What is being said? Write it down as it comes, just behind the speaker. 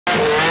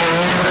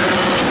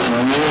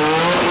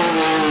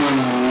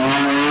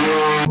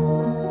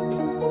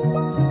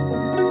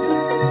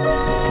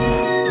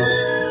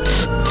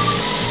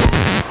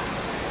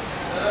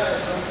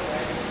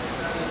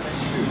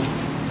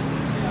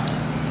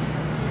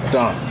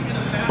Done.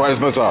 Bite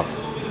his nuts off.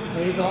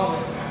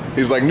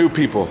 He's like new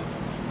people.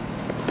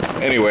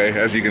 Anyway,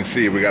 as you can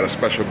see, we got a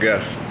special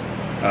guest.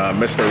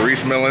 Mr.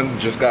 Rhys Millen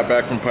just got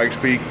back from Pikes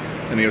Peak,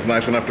 and he was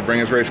nice enough to bring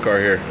his race car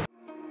here.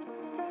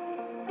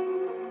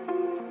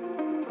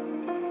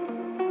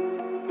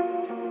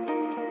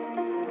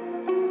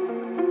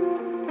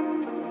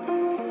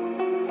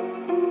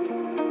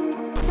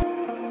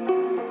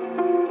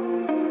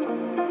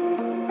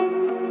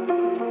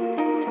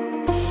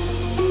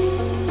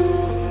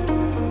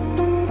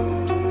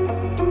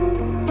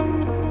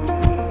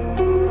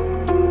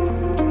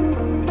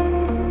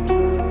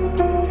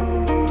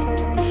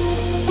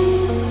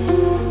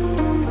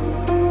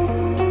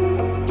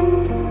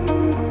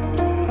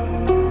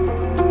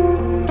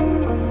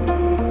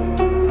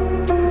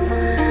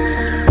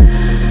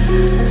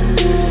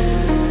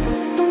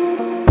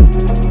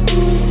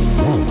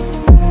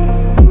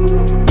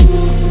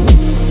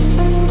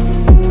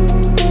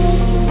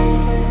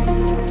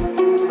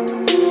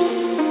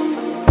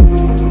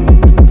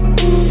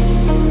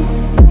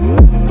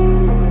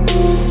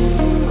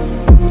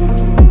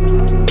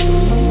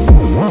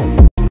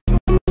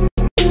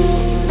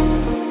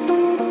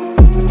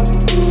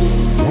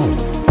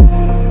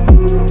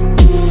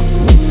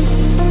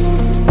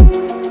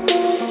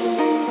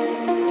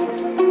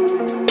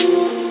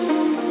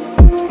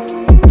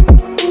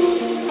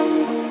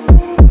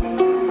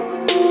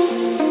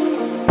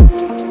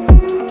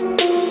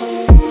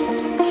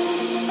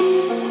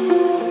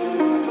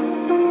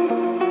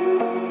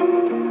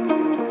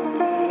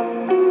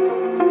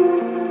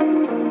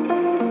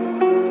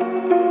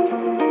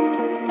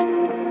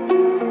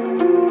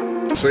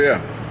 So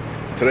yeah,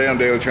 today on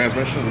Daily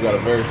Transmission, we got a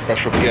very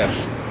special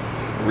guest,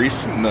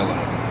 Rhys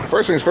Millen.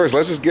 First things first,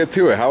 let's just get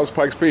to it. How was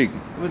Pikes Peak?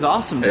 It was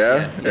awesome this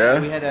year. Yeah,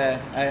 we had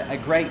a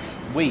great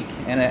week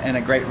and a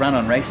great run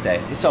on race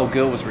day. This old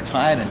girl was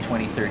retired in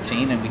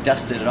 2013 and we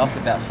dusted it off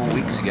about 4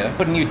 weeks ago.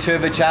 Put a new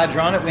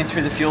turbocharger on it, went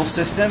through the fuel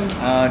system,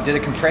 did a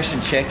compression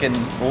check, and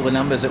all the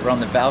numbers that were on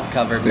the valve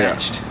cover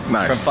matched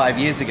from 5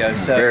 years ago.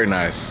 So very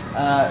nice.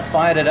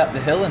 Fired it up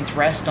the hill and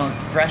thrashed on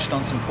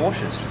some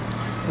Porsches.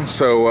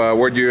 So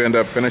where'd you end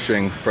up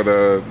finishing for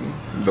the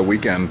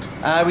weekend?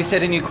 We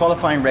set a new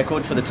qualifying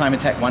record for the Time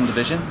Attack 1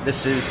 division.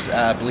 This is,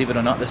 believe it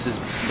or not, this is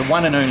the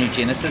one and only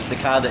Genesis, the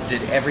car that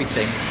did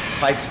everything.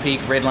 Pikes Peak,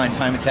 Redline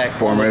Time Attack,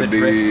 Formula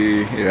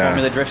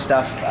Drift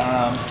stuff.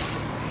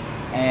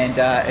 And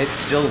it's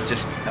still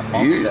just a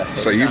monster.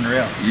 It's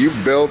unreal. You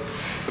built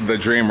the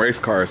dream race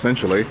car,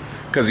 essentially,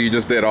 because you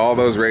just did all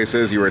those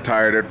races, you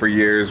retired it for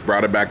years,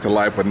 brought it back to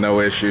life with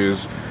no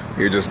issues.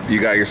 You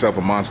got yourself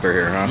a monster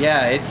here, huh?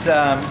 Yeah, it's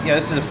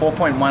this is a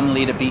 4.1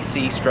 liter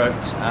BC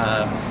stroked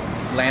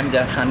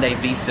Lambda Hyundai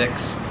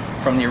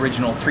V6 from the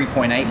original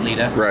 3.8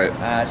 liter.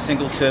 Right.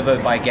 Single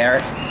turbo by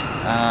Garrett.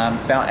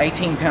 About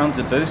 18 pounds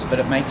of boost, but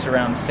it makes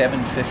around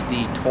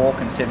 750 torque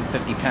and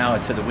 750 power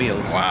to the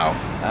wheels. Wow.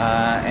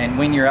 And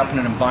when you're up in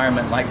an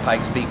environment like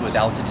Pikes Peak with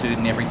altitude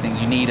and everything,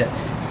 you need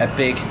a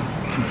big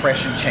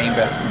compression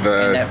chamber,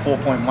 and that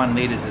 4.1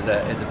 liters is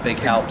a big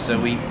help.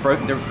 So we broke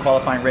the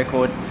qualifying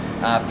record.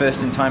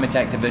 First in Time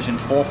Attack division,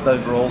 4th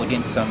overall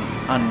against some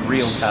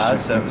unreal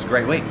cars, so it was a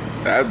great week.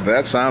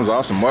 That sounds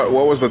awesome. What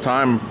was the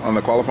time on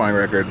the qualifying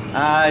record?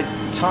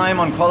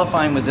 Time on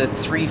qualifying was a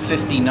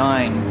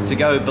 3:59. To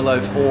go below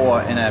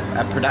 4 in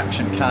a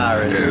production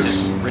car is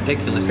just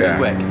ridiculously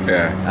quick.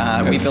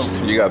 Yeah. We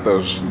built. You got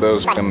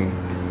those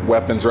fucking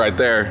weapons right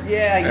there.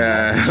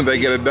 Yeah. They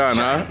get it done,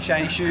 huh?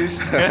 Shiny shoes.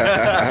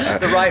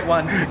 The right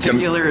one, in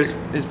particular,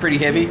 is pretty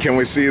heavy. Can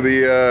we see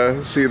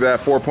see that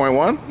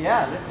 4.1?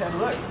 Yeah, let's have a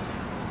look.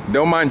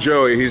 Don't mind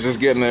Joey, he's just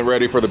getting it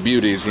ready for the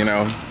beauties, you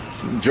know.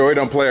 Joey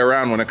don't play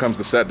around when it comes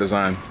to set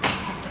design.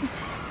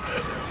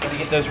 Gotta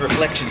get those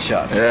reflection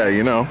shots. Yeah,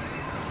 you know.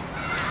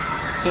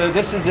 So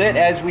this is it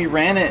as we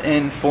ran it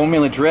in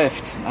Formula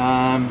Drift.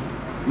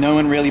 No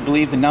one really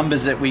believed the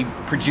numbers that we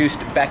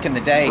produced back in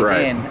the day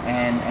then,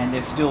 and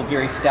they're still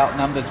very stout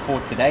numbers for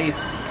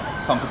today's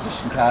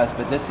competition cars,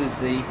 but this is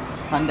the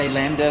Hyundai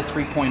Lambda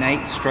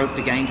 3.8 stroked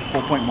again to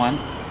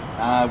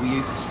 4.1. We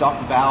use the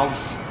stock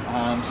valves,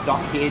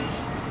 stock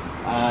heads.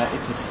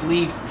 It's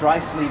a dry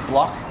sleeve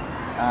block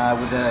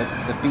with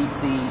the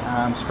BC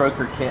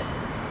stroker kit,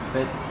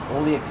 but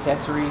all the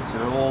accessories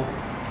are all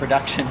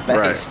production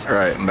based.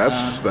 Right. And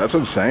that's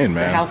insane,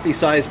 man. It's a healthy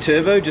sized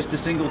turbo, just a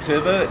single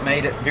turbo. It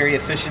made it very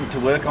efficient to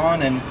work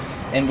on,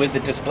 and with the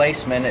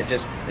displacement, it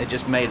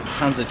just made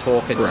tons of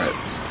torque.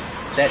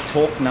 That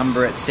torque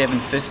number at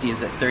 750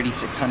 is at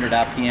 3,600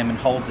 RPM and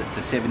holds it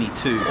to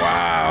 72.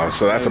 Wow,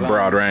 so that's a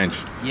broad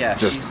range. Yeah,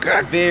 she's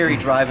very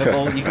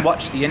drivable. You can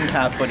watch the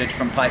in-car footage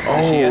from Pikes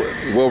this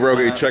year. Will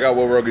Rogie, check out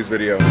Will Rogie's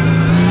video.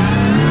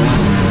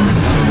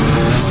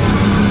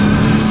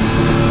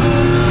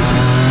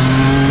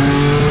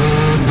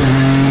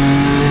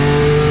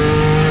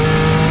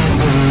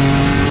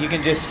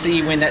 can just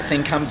see when that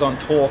thing comes on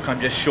torque, I'm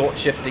just short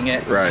shifting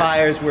it. Right. The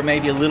tires were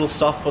maybe a little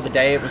soft for the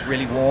day, it was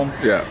really warm.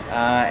 Yeah.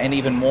 And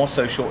even more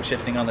so short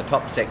shifting on the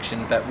top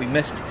section, but we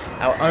missed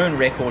our own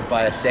record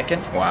by a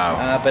second.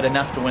 Wow. But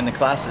enough to win the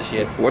class this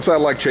year. What's that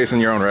like, chasing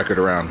your own record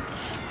around?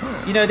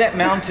 You know, that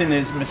mountain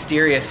is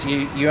mysterious.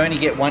 You only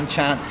get one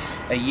chance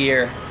a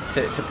year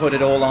to put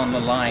it all on the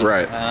line.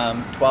 Right.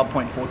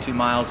 12.42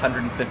 miles,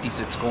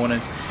 156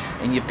 corners,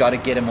 and you've got to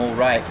get them all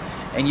right.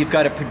 And you've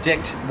got to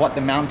predict what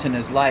the mountain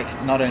is like,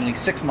 not only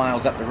 6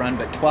 miles up the run,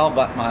 but 12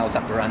 miles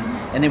up the run,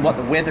 and then what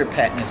the weather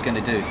pattern is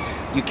going to do.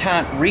 You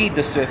can't read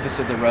the surface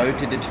of the road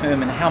to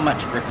determine how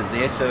much grip is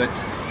there, so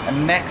it's a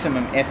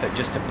maximum effort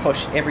just to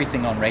push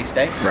everything on race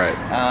day. Right.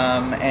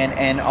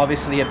 And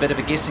obviously a bit of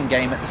a guessing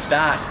game at the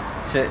start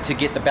to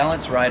get the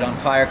balance right on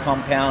tire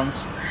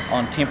compounds,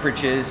 on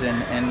temperatures,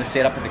 and the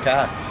setup of the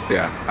car.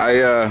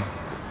 Yeah,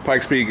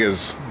 Pikes Peak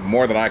is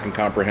more than I can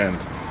comprehend.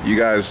 You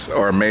guys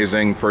are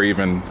amazing for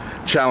even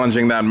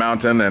challenging that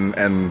mountain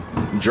and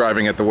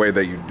driving it the way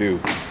that you do.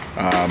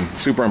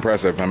 Super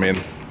impressive. I mean,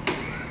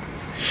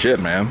 shit,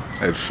 man,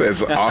 it's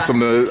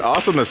awesome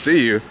to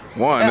see you.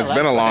 It's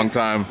been a long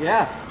time.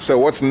 Yeah. So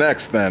what's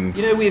next then?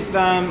 You know,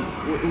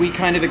 we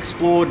kind of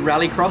explored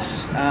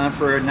rallycross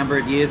for a number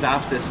of years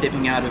after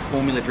stepping out of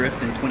Formula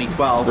Drift in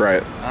 2012.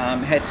 Right.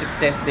 Had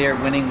success there,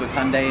 winning with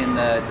Hyundai in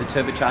the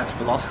turbocharged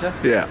Veloster.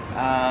 Yeah.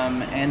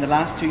 And the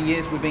last 2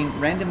 years we've been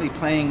randomly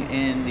playing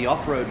in the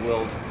off-road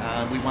world.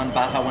 We won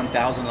Baja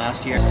 1000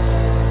 last year.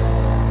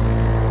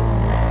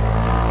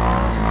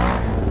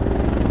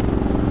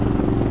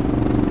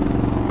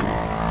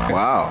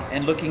 Wow.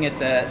 And looking at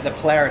the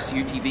Polaris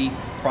UTV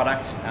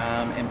product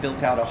and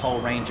built out a whole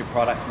range of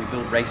product. We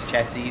build race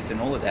chassis and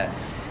all of that.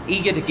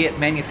 Eager to get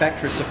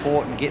manufacturer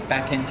support and get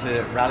back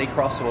into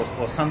rallycross or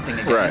something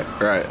again.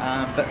 Right.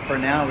 But for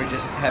now, we're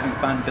just having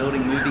fun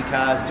building movie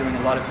cars, doing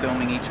a lot of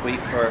filming each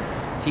week for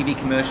TV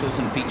commercials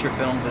and feature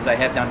films, as I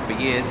have done for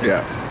years.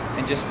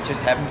 And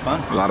just having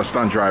fun. A lot of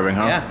stunt driving,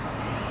 huh? Yeah.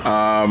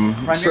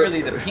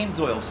 Primarily the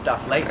Pennzoil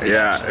stuff lately.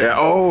 Yeah.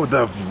 Oh,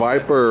 the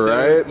Viper,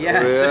 right?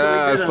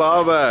 Yeah, I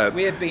saw that.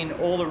 We have been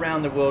all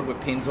around the world with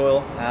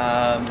Pennzoil.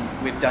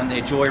 We've done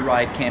their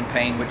Joyride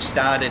campaign, which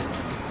started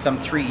some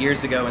 3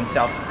 years ago in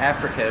South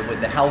Africa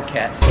with the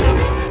Hellcat.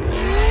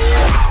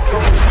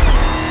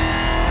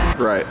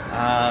 Right.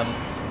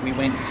 We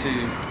went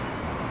to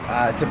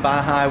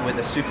Baja with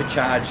a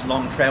supercharged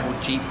long travel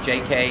Jeep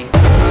JK.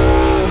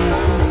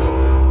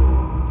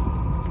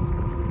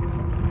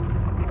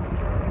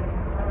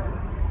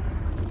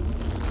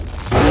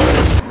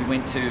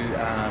 Went to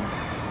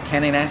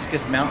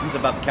Kananaskis Mountains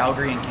above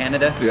Calgary in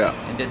Canada. Yeah.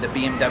 And did the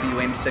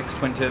BMW M6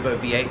 twin turbo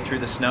V8 through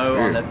the snow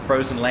on the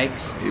frozen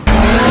lakes. You've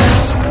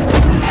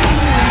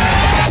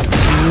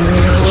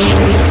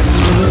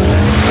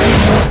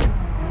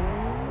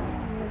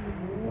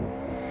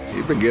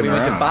been getting We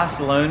went around. to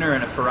Barcelona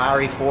in a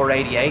Ferrari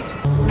 488.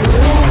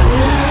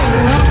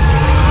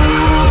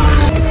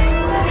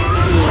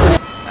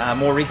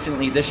 More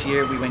recently this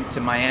year we went to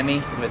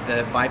Miami with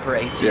the Viper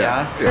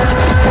ACR.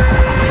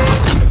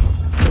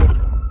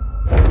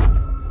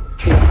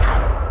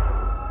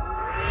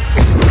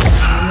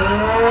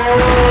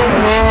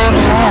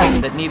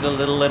 That needed a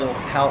little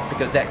help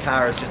because that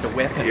car is just a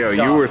weapon. Yo,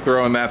 you were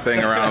throwing that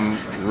thing around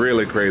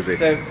really crazy.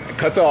 So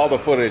cut to all the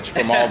footage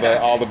from all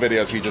the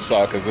videos you just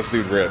saw because this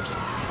dude rips.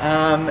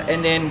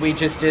 And then we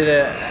just did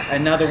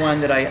another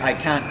one that I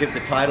can't give the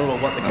title or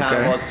what the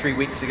car was 3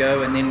 weeks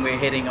ago, and then we're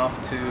heading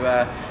off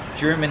to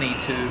Germany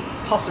to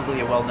possibly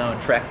a well-known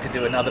track to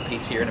do another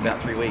piece here in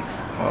about 3 weeks.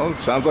 Well, it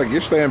sounds like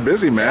you're staying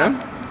busy, man.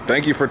 Yeah.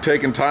 Thank you for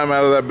taking time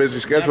out of that busy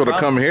schedule to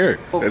come here.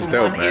 Well, it's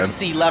dope, man. One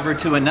FC lover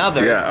to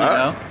another.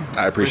 Yeah,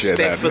 I appreciate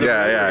that.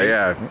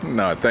 Yeah.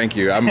 No, thank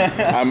you.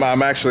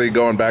 I'm actually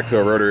going back to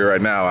a rotary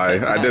right now.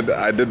 I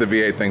did the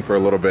V8 thing for a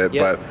little bit,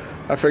 but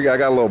I figure I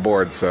got a little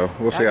bored, so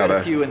we'll see how that.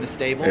 A few in the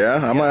stable. Yeah,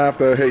 I'm gonna have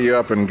to hit you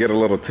up and get a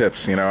little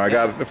tips. You know, I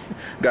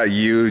got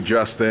you,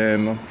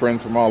 Justin,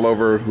 friends from all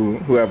over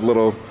who have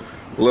little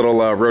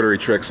rotary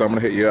tricks. So I'm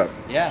gonna hit you up.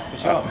 Yeah, for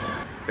sure.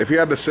 If you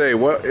had to say,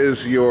 what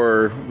was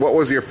your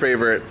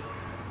favorite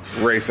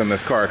race in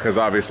this car? Because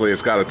obviously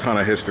it's got a ton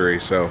of history.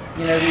 So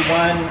you know, we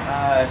won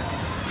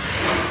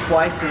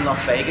twice in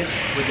Las Vegas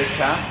with this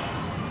car.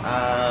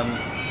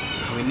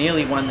 We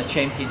nearly won the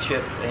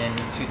championship in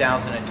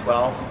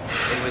 2012.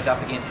 It was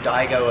up against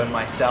Daigo and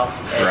myself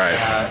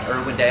at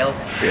Irwindale.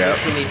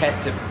 Literally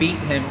had to beat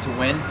him to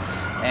win,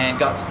 and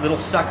got a little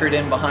suckered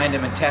in behind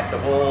him and tapped the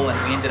wall,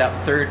 and we ended up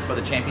third for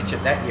the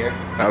championship that year.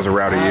 That was a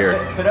rowdy year.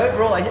 But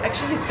overall, I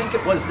actually think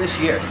it was this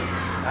year.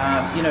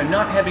 You know,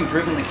 not having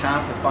driven the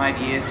car for 5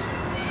 years,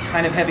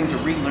 kind of having to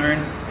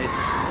relearn its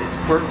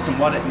quirks and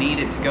what it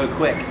needed to go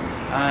quick,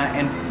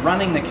 and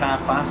running the car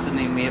faster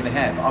than we ever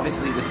have.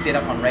 Obviously, the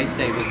setup on race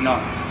day was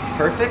not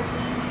perfect,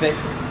 but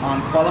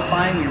on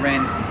qualifying, we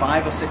ran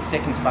 5 or 6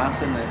 seconds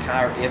faster than the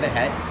car ever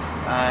had.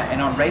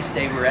 And on race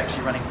day, we were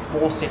actually running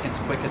 4 seconds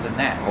quicker than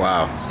that.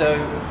 Wow. So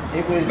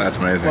it was... That's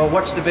amazing. Well,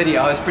 watch the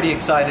video. I was pretty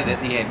excited at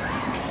the end.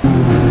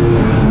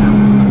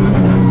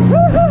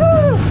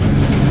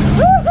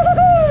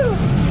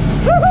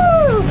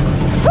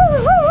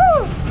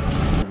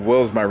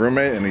 my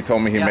roommate, and he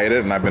told me he made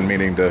it, and I've been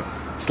meaning to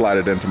slide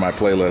it into my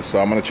playlist. So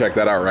I'm gonna check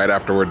that out right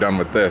after we're done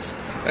with this.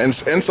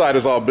 And inside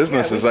is all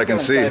business, as I can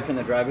see. From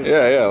the driver's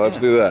yeah, let's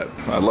do that.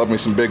 I love me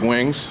some big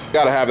wings.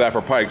 Gotta have that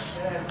for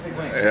Pikes. Big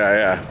wings.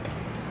 Yeah.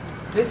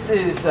 This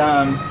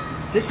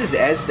is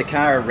as the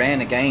car ran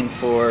again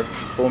for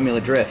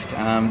Formula Drift.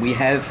 We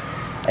have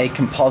a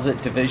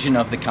composite division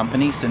of the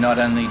company, so not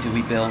only do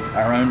we build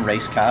our own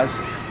race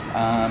cars,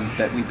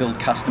 but we build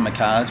customer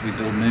cars, we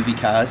build movie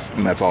cars.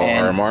 And that's all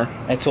RMR?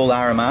 It's all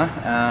RMR,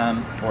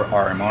 or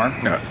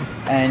RMR. Yeah.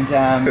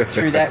 And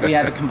through that we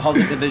have a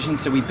composite division,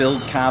 so we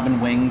build carbon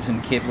wings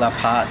and Kevlar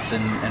parts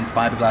and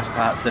fiberglass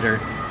parts that are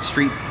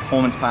street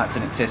performance parts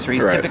and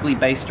accessories, typically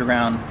based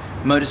around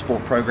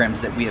motorsport programs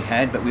that we have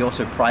had, but we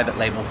also private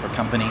label for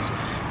companies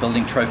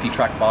building trophy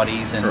truck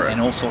bodies and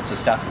all sorts of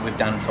stuff that we've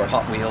done for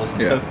Hot Wheels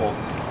and so forth.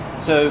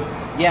 So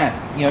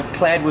yeah, you know,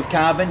 clad with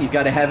carbon, you've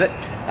got to have it.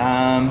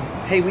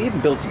 Hey, we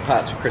even built some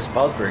parts for Chris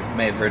Fosberg. You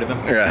may have heard of him.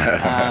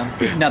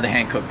 Another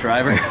Hankook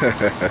driver.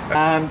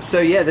 So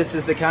yeah, this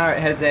is the car.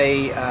 It has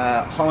a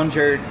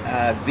Hollinger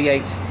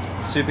V8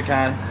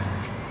 supercar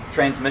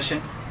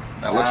transmission.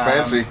 That looks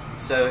fancy.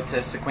 So it's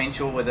a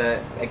sequential with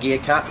a gear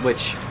cut,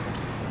 which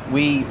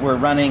we were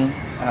running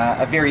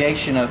a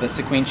variation of a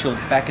sequential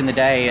back in the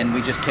day, and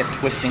we just kept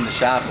twisting the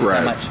shafts with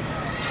how much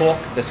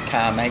torque this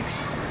car makes.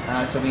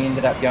 So we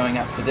ended up going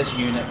up to this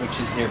unit, which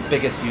is their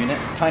biggest unit.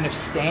 Kind of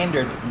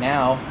standard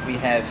now, we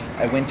have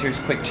a Winters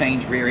quick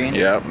change rear end.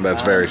 Yeah,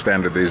 that's very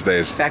standard these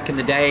days. Back in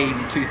the day,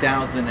 in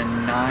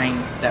 2009,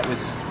 that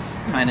was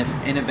kind of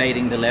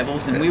innovating the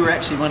levels, and we were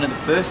actually one of the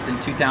first in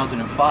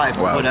 2005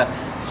 to put a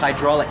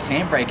hydraulic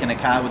handbrake in a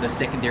car with a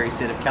secondary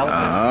set of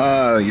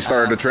calipers. You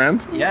started a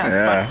trend?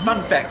 Yeah.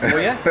 Fun fact for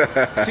you.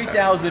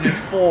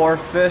 2004,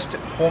 first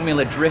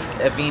Formula Drift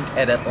event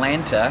at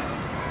Atlanta,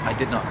 I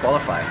did not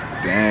qualify.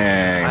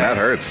 Dang, that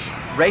hurts.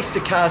 Raced a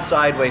car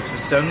sideways for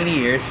so many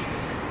years,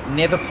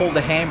 never pulled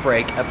a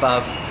handbrake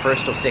above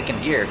first or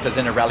second gear, because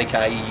in a rally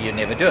car you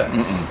never do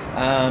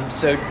it.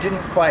 So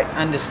didn't quite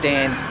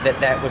understand that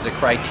that was a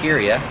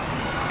criteria,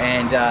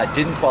 and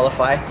didn't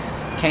qualify.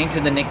 Came to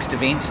the next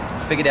event,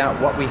 figured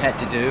out what we had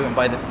to do, and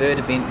by the third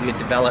event we had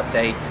developed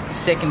a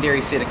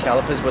secondary set of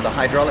calipers with a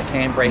hydraulic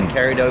handbrake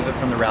carried over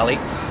from the rally,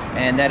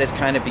 and that has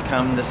kind of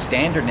become the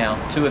standard now.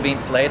 2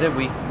 events later,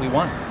 we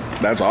won.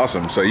 That's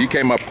awesome. So you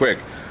came up quick.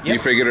 You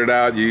figured it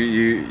out.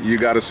 You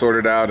got it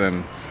sorted out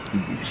and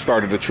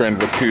started a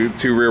trend with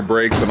two rear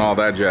brakes and all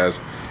that jazz.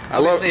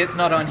 Obviously, it's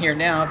not on here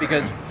now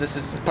because this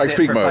is Pikes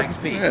Peak mode. Pikes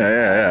Peak.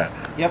 Yeah.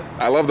 Yep.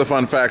 I love the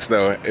fun facts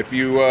though. If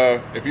you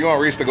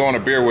want Rhys to go on a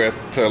beer with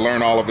to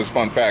learn all of his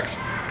fun facts,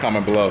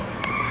 comment below.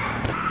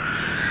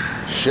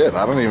 Shit,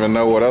 I don't even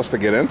know what else to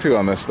get into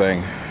on this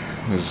thing.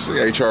 There's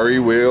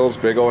HRE wheels,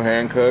 big old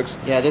Hankooks.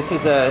 Yeah, this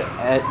is the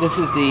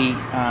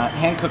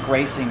Hankook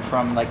Racing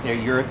from like their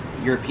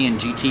European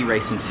GT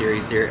racing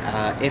series, their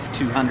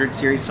F200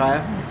 series tire,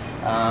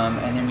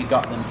 and then we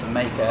got them to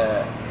make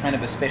a kind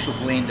of a special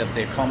blend of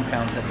their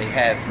compounds that they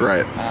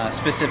have,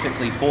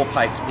 specifically for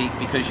Pikes Peak,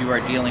 because you are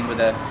dealing with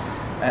a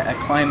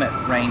climate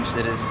range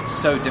that is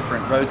so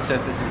different. Road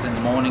surfaces in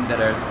the morning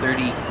that are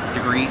 30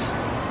 degrees.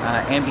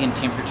 Ambient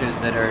temperatures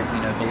that are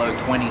below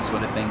 20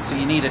 sort of thing. So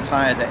you need a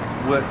tire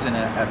that works in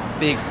a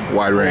big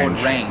wide range.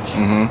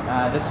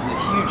 This is a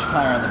huge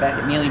tire on the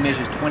back. It nearly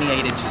measures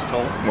 28 inches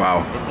tall.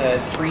 Wow. It's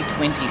a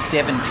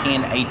 327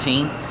 10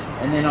 18,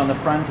 and then on the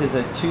front is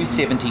a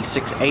 270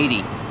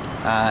 680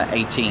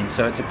 18.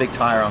 So it's a big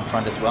tire on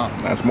front as well.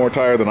 That's more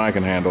tire than I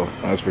can handle,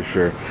 that's for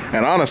sure.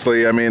 And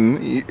honestly, I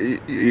mean,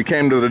 you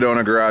came to the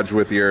Donut Garage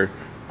with your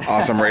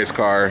awesome race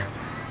car.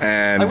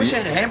 And I wish I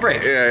had a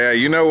handbrake. Yeah.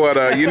 You know what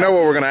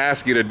we're gonna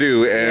ask you to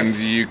do, and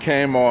you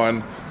came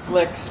on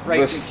slicks,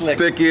 the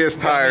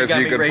stickiest tires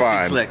you could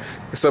find.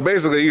 Slicks. So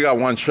basically, you got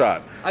one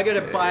shot. I got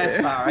a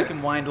bias power. I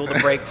can wind all the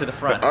brake to the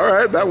front. All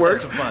right, that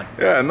works. Some fun.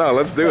 Yeah, no,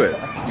 let's do it.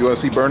 You want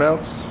to see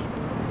burnouts?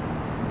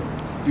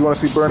 Do you want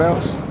to see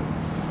burnouts?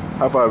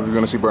 High five if you're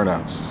gonna see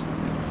burnouts.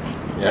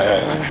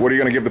 Yeah. What are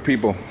you gonna give the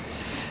people?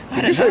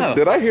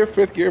 Did I hear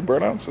 5th gear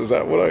burnouts? Is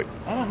that what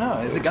I don't know.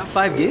 Has it got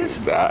 5 gears?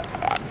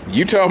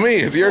 You tell me.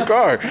 It's your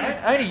car.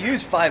 I only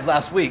used 5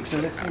 last week, so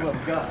let's see what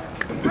we've got.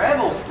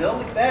 Gravel still.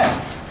 Look at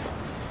that.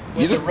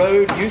 The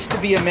road used to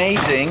be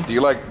amazing. Do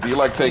you like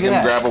taking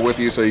gravel with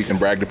you so you can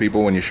brag to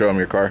people when you show them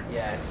your car?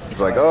 Yeah. It's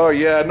like, oh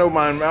yeah, no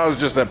mind. I was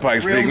just at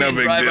Pikes Peak. No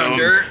big deal.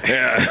 Dirt.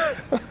 Yeah.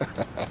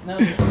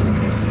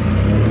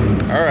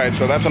 All right,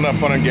 so that's enough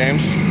fun and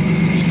games.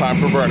 It's time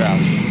for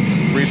burnouts.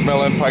 Rhys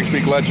Millen, Pikes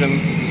Peak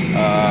legend.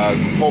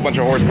 Whole bunch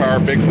of horsepower,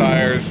 big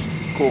tires,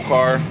 cool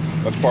car.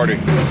 Let's party.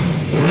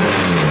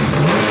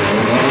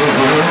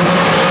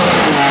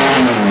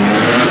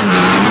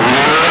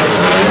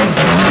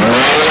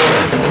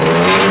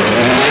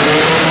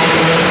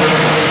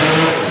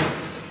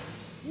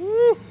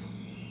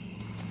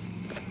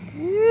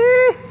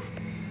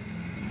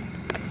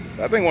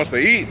 That thing wants to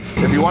eat.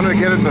 If you wanted to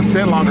get it to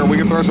sit longer, we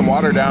can throw some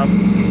water down.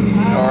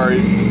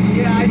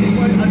 Yeah, I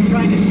was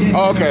trying to shit.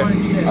 Oh, okay.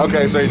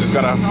 Okay, so you just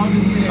gotta.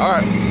 All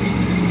right.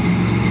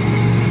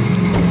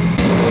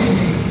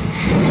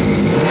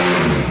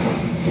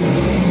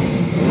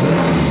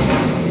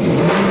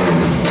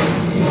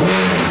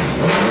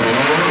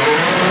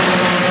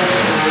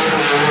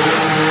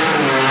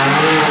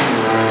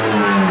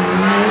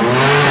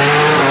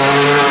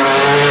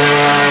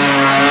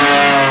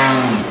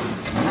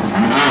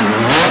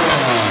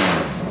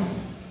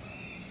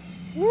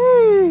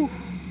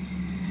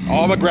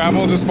 All the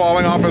gravel just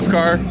falling off his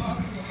car.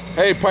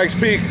 Hey, Pikes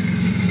Peak,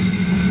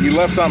 you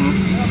left something.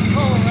 That's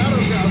Colorado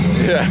gravel.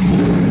 Yeah.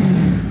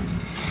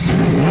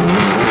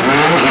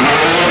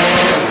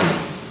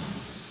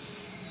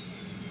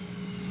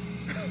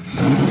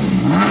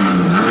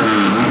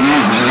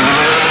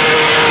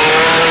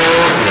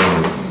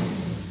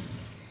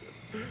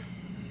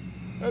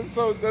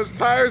 So those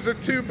tires are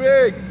too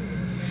big.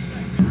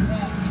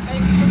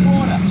 Maybe some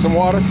water. Some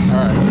water? All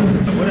right.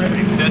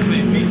 That's what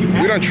it makes you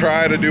happy. We don't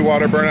try to do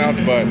water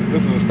burnouts, but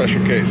this is a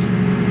special case.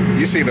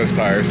 You see those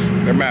tires.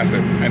 They're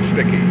massive and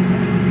sticky.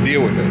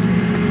 Deal with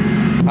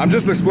it. I'm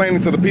just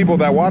explaining to the people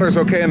that water's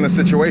okay in this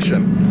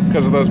situation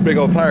because of those big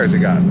old tires you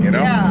got, you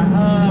know?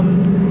 Yeah,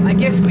 I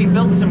guess we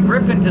built some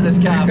grip into this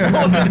car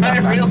more than I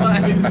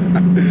realized.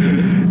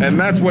 And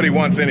that's what he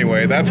wants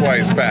anyway. That's why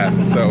he's fast.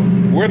 So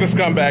we're the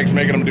scumbags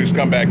making him do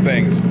scumbag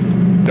things.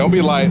 Don't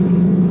be light.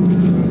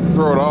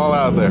 Throw it all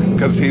out there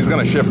because he's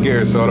going to shift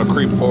gears so it'll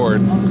creep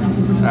forward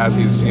as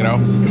he's, you know.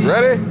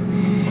 Ready?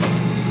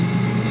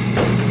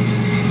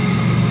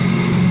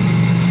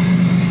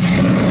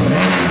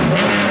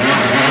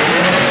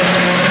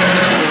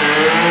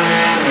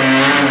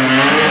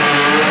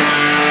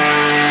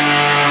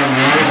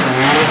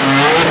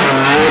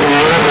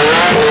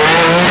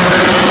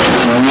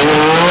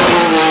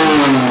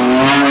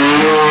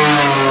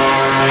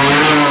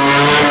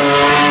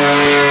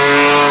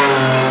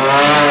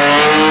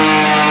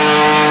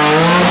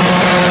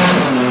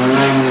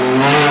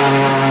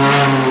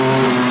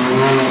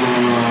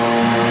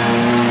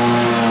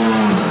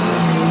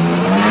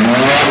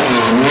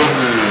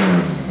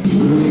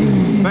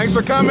 Thanks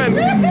for coming.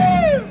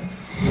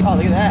 Oh,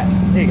 look at that.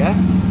 There you go.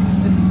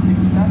 This is the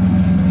stuff.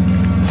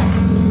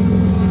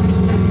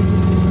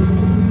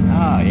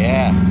 Oh,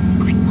 yeah.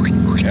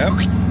 Yep.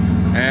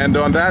 And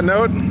on that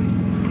note,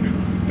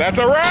 that's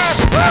a wrap.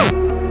 Woo!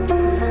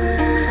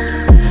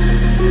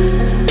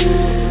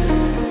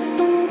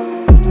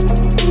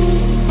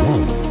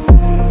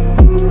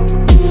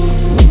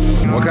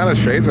 What kind of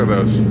shades are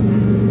those?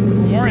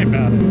 Don't worry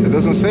about it. It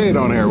doesn't say it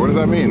on here. What does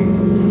that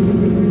mean?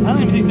 I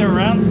don't even think they're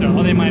around still.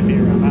 Oh, they might be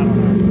around. I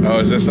don't know. Oh,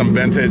 is this some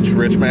vintage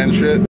rich man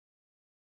shit?